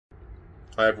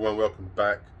Hi everyone, welcome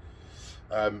back.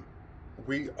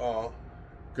 We are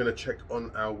going to check on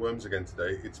our worms again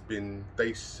today. It's been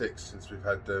day 6 since we've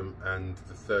had them and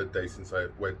the 3rd day since I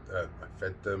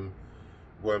fed them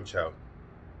worm chow.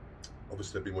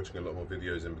 Obviously I've been watching a lot more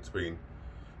videos in between,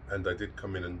 and I did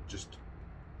come in and just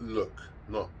look,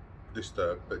 not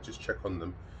disturb, but just check on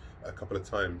them a couple of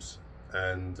times,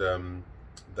 and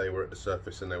they were at the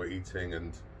surface and they were eating,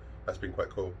 and that's been quite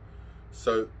cool.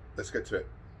 So let's get to it.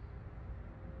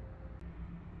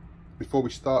 Before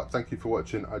we start, thank you for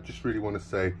watching. I just really want to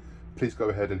say, please go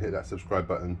ahead and hit that subscribe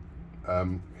button,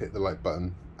 hit the like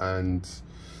button, and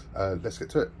let's get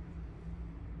to it.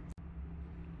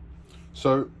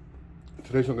 So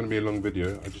today's not going to be a long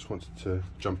video. I just wanted to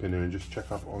jump in here and just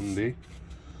check up on the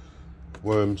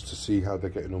worms to see how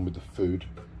they're getting on with the food,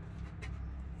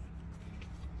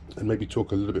 and maybe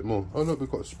talk a little bit more. Oh look, we've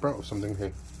got a sprout of something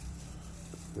here.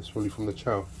 It's probably from the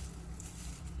chow.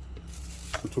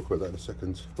 We'll talk about that in a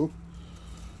second. Oh,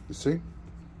 you see,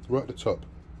 right at the top,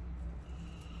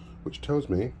 which tells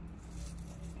me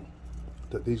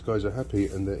that these guys are happy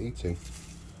and they're eating.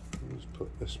 Let's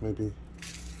put this maybe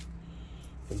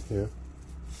in here.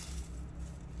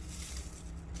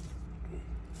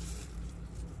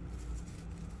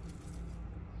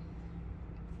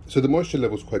 So the moisture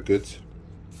level is quite good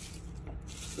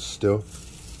still.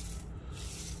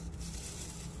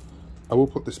 I will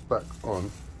put this back on.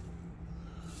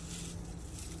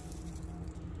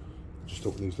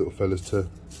 Don't want these little fellas to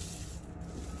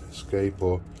escape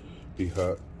or be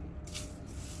hurt.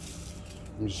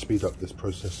 Let me just speed up this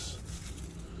process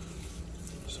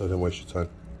so I don't waste your time.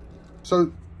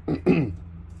 So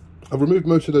I've removed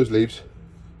most of those leaves.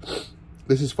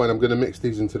 This is fine. I'm going to mix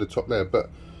these into the top layer,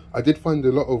 but I did find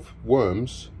a lot of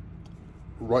worms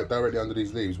right directly under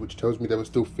these leaves, which tells me they were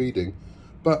still feeding,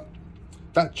 but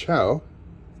that chow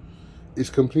is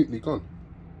completely gone,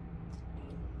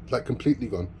 like completely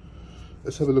gone.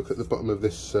 Let's have a look at the bottom of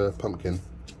this pumpkin.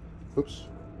 Oops,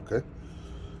 okay. It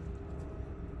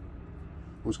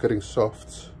was getting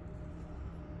soft.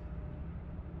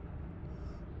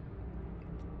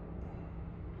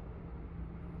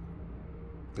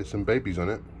 There's some babies on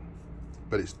it,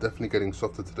 but it's definitely getting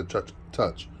softer to the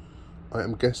touch. I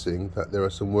am guessing that there are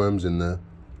some worms in there,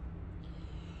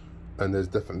 and there's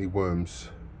definitely worms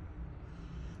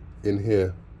in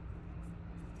here,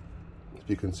 if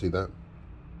you can see that.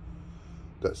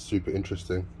 That's super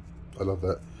interesting. I love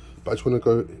that. But I just want to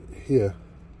go here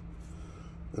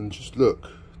and just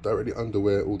look directly under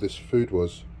where all this food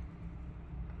was.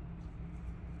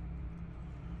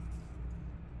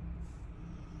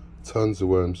 Tons of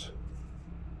worms.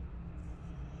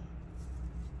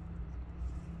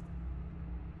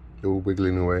 They're all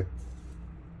wiggling away.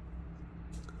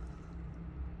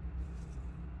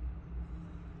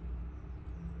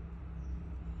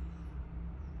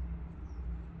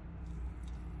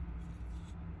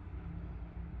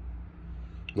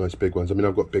 Nice big ones. I mean,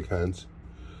 I've got big hands.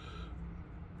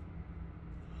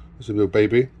 There's a little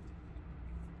baby.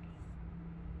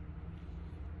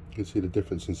 You can see the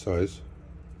difference in size.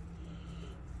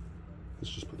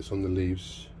 Let's just put this on the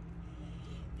leaves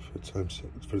for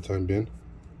the time being.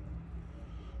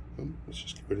 Let's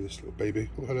just get rid of this little baby.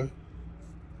 Oh, hello.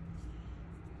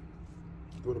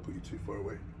 I don't want to put you too far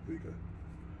away. Here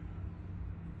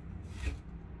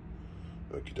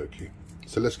we go. Okie dokie.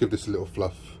 So let's give this a little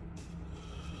fluff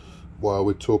while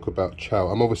we talk about chow.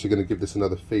 I'm obviously going to give this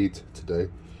another feed today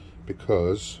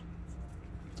because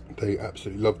they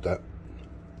absolutely love that.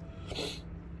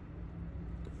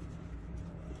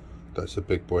 That's a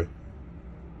big boy.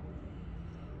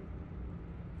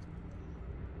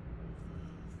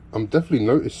 I'm definitely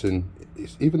noticing,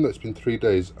 even though it's been 3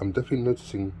 days, I'm definitely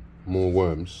noticing more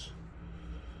worms.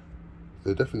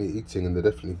 They're definitely eating and they're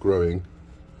definitely growing.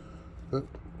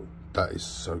 That is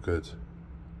so good.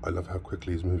 I love how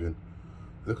quickly he's moving.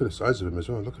 Look at the size of him as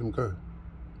well. Look at him go.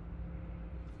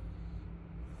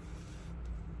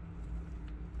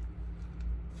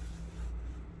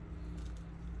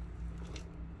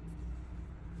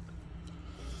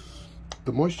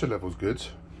 The moisture level's good.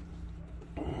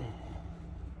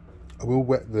 I will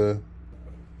wet the...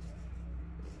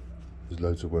 There's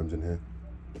loads of worms in here.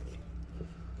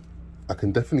 I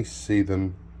can definitely see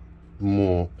them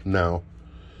more now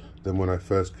than when I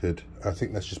first could. I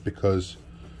think that's just because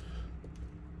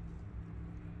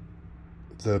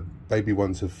the baby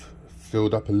ones have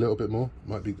filled up a little bit more.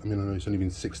 Might be, I mean, I know it's only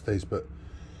been 6 days, but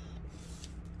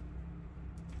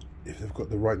if they've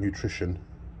got the right nutrition,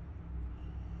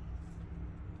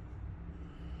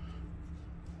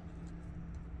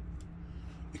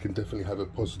 it can definitely have a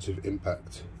positive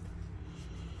impact.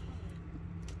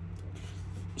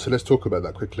 So let's talk about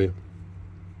that quickly.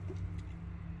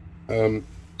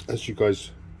 As you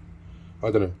guys, I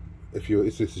don't know if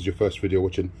this is your first video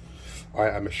watching, I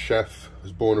am a chef. I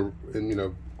was born in, you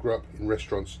know, grew up in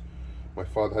restaurants. My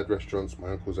father had restaurants,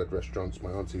 my uncles had restaurants,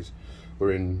 my aunties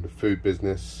were in the food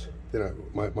business. You know,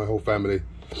 my whole family,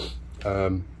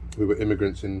 we were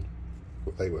immigrants in,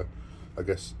 what they were, I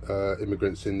guess,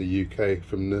 immigrants in the UK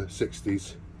from the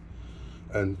 60s,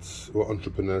 and were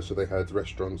entrepreneurs, so they had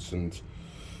restaurants and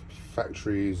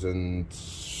factories and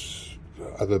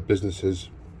other businesses.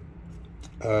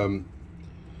 And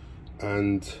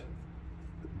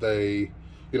they,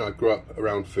 you know, I grew up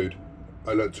around food.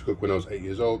 I learned to cook when I was 8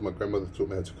 years old. My grandmother taught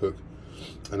me how to cook,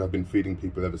 and I've been feeding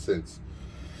people ever since.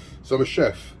 So I'm a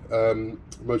chef.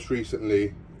 Most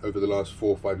recently, over the last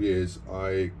 4 or 5 years,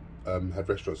 I had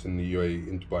restaurants in the UAE,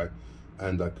 in Dubai,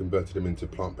 and I converted them into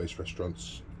plant-based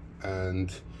restaurants.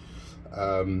 And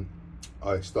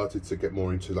I started to get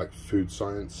more into like food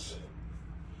science.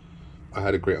 I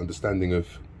had a great understanding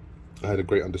of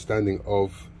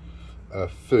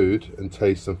food and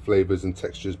taste and flavors and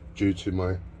textures due to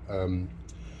my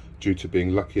due to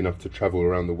being lucky enough to travel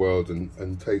around the world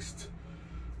and taste,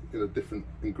 you know, different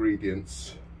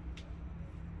ingredients.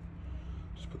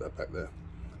 Just put that back there.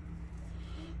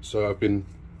 So I've been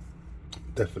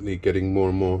definitely getting more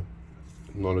and more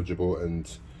knowledgeable and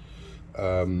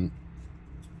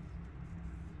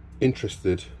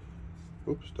interested.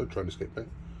 Oops, don't try and escape that.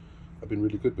 I've been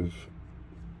really good with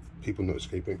people not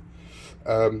escaping.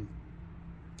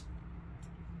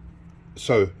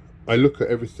 So I look at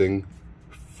everything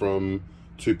from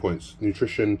 2 points: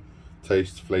 nutrition,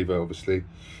 taste, flavor, obviously,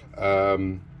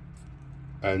 and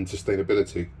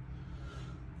sustainability.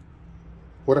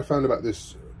 What I found about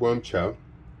this worm chow,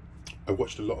 I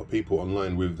watched a lot of people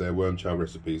online with their worm chow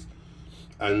recipes,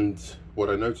 and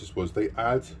what I noticed was they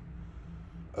add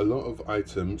a lot of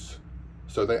items.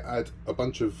 So they add a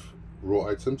bunch of raw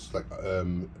items, like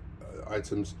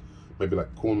items maybe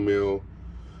like cornmeal,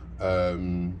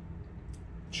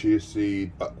 chia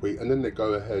seed, buckwheat, and then they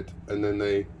go ahead and then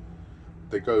they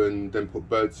go and then put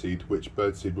birdseed, which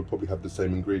birdseed would probably have the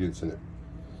same ingredients in it.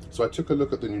 So I took a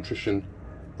look at the nutrition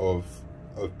of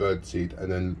birdseed and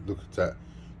then looked at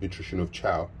nutrition of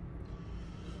chow,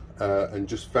 and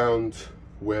just found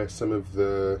where some of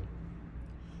the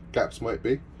gaps might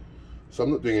be. So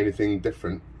I'm not doing anything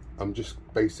different. I'm just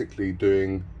basically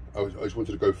doing, I just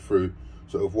wanted to go through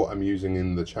sort of what I'm using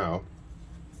in the chow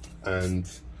and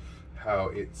how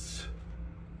it's,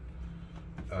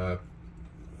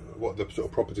 what the sort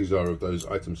of properties are of those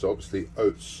items. So obviously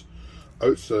oats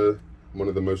are one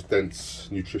of the most dense,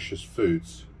 nutritious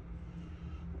foods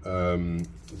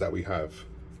that we have.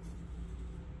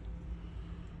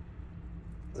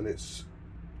 And it's,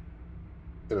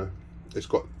 you know, it's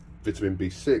got vitamin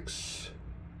B6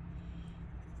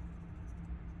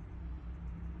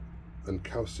 and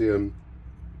calcium.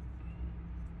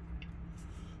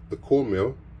 The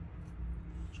cornmeal,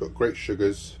 it's got great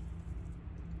sugars,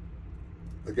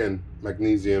 again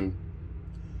magnesium,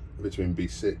 vitamin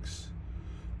B6.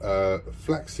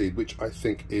 Flaxseed, which I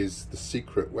think is the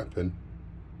secret weapon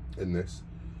in this,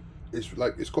 it's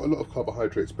like, it's got a lot of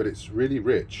carbohydrates, but it's really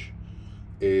rich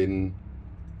in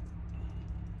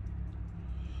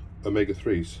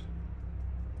omega-3s.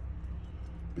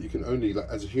 But you can only, like,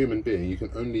 as a human being, you can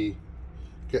only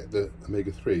get the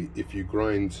omega-3 if you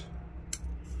grind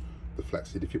the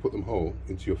flaxseed. If you put them whole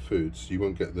into your foods, you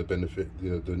won't get the benefit,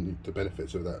 the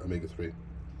benefits of that omega-3.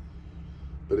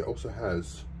 But it also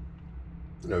has,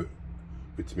 you know,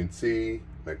 vitamin C,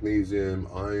 magnesium,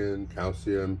 iron,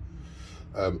 calcium.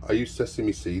 I use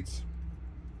sesame seeds.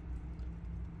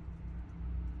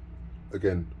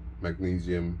 Again,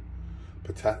 magnesium,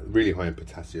 really high in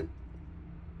potassium,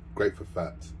 great for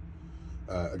fat.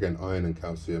 Again, iron and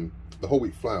calcium. The whole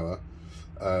wheat flour,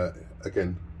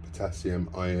 again, potassium,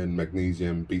 iron,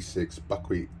 magnesium, B6,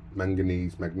 buckwheat,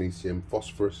 manganese, magnesium,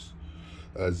 phosphorus,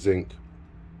 zinc.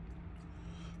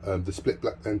 The split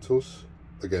black lentils,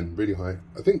 again, really high.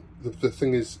 I think the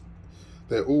thing is,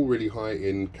 they're all really high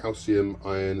in calcium,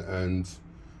 iron, and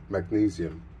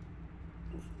magnesium.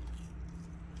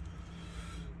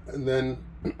 And then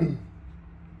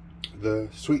the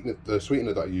sweetener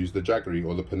that I use, the jaggery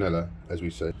or the panela, as we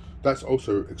say, that's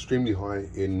also extremely high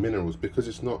in minerals, because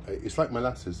it's like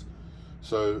molasses.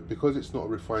 So because it's not a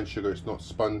refined sugar, it's not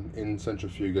spun in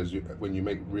centrifuge as when you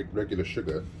make regular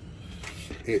sugar.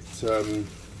 It's I'm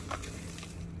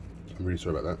really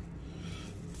sorry about that.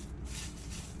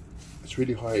 It's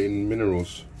really high in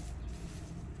minerals,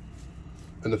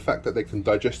 and the fact that they can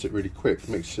digest it really quick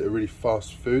makes it a really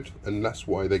fast food, and that's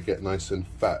why they get nice and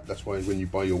fat. That's why when you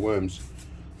buy your worms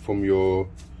from your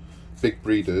big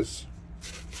breeders,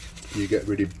 you get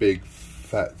really big,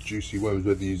 fat, juicy worms,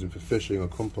 whether you're using for fishing or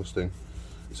composting.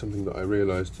 It's something that I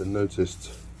realised and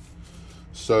noticed.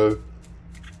 So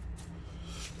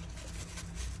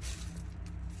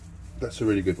that's a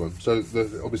really good one. So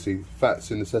obviously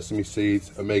fats in the sesame seeds,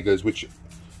 omegas, which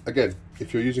again,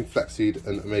 if you're using flaxseed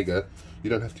and omega, you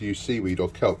don't have to use seaweed or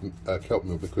kelp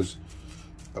milk, because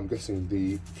I'm guessing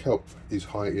the kelp is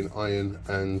high in iron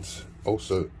and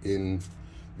also in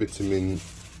vitamin,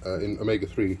 in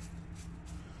omega-3.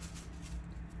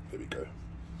 There we go.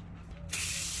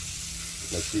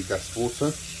 My sea gas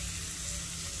water.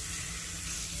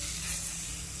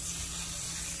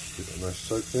 Give it a nice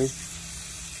soaking.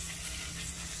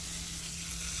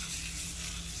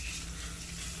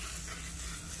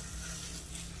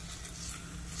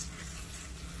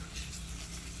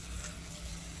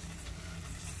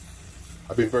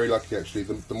 I've been very lucky actually.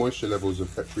 The moisture levels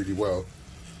have kept really well.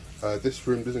 This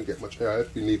room doesn't get much air.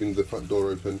 I've been leaving the front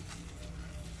door open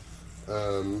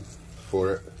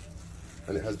for it,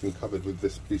 and it has been covered with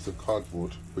this piece of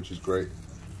cardboard, which is great.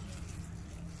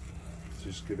 So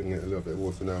just giving it a little bit of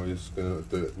water now is going to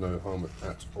do it no harm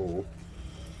at all,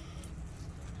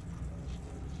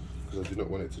 because I do not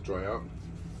want it to dry out.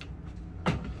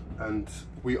 And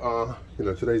we are, you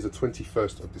know, today's the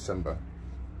 21st of December.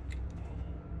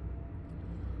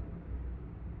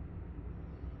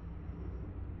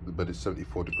 The bed is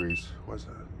 74 degrees. Why is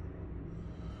that?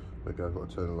 Maybe I've got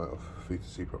to turn the light off for you to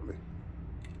see properly.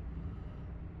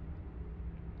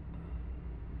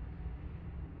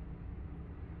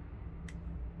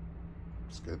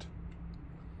 It's good.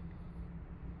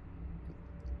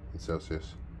 In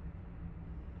Celsius.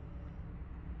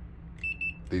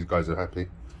 These guys are happy.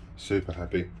 Super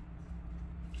happy.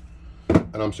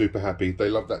 And I'm super happy. They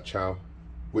love that chow,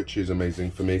 which is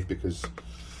amazing for me because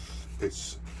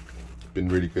it's been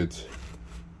really good.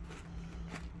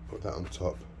 Put that on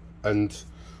top. And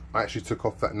I actually took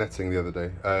off that netting the other day,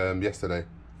 yesterday.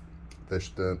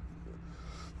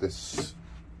 This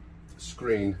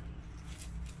screen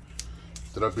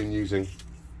that I've been using,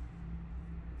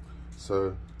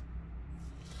 so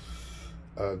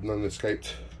none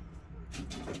escaped,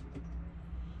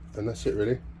 and that's it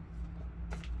really.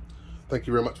 Thank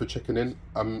you very much for checking in.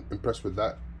 I'm impressed with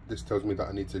that. This tells me that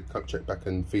I need to come check back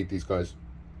and feed these guys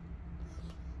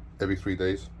every 3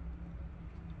 days,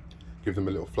 give them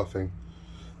a little fluffing,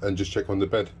 and just check on the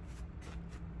bed,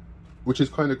 which is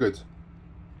kind of good.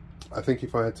 I think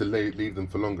if I had to leave them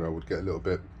for longer, I would get a little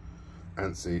bit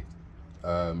antsy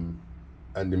and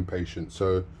impatient.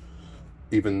 So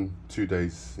even 2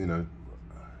 days, you know,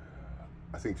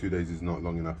 I think 2 days is not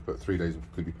long enough, but 3 days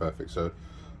could be perfect. So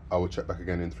I will check back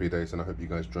again in 3 days, and I hope you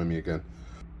guys join me again.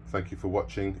 Thank you for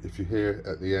watching. If you're here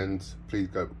at the end, please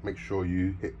go make sure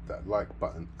you hit that like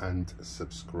button and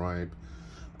subscribe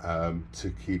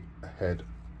to keep ahead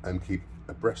and keep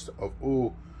abreast of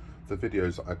all the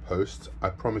videos I post. I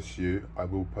promise you I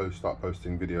will start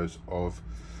posting videos of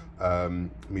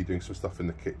me doing some stuff in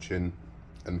the kitchen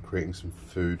and creating some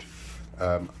food.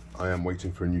 I am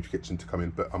waiting for a new kitchen to come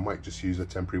in, but I might just use a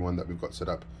temporary one that we've got set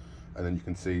up, and then you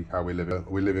can see how we live.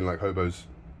 We're living like hobos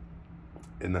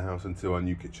in the house until our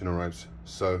new kitchen arrives.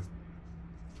 So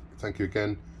thank you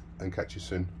again, and catch you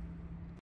soon.